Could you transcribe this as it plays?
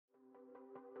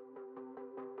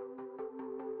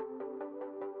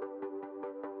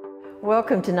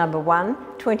Welcome to number 1,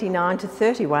 29 to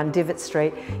 31 Divett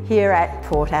Street here at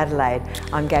Port Adelaide.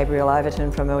 I'm Gabrielle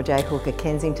Overton from LJ Hooker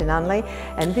Kensington Unley,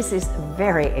 and this is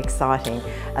very exciting.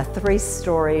 A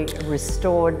 3-storey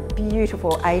restored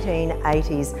beautiful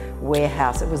 1880s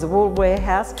warehouse. It was a wool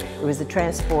warehouse, it was a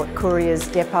transport courier's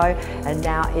depot, and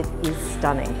now it is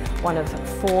stunning. One of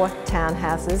 4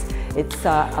 townhouses. It's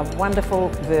a wonderful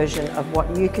version of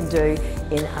what you can do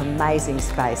in amazing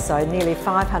space. So nearly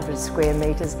 500 square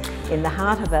metres in the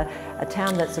heart of a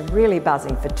town that's really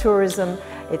buzzing for tourism.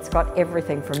 It's got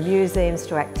everything from museums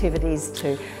to activities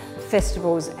to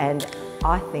festivals, and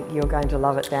I think you're going to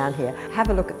love it down here. Have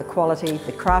a look at the quality,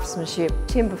 the craftsmanship,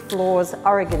 timber floors,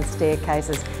 Oregon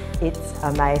staircases. It's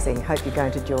amazing. Hope you're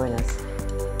going to join us.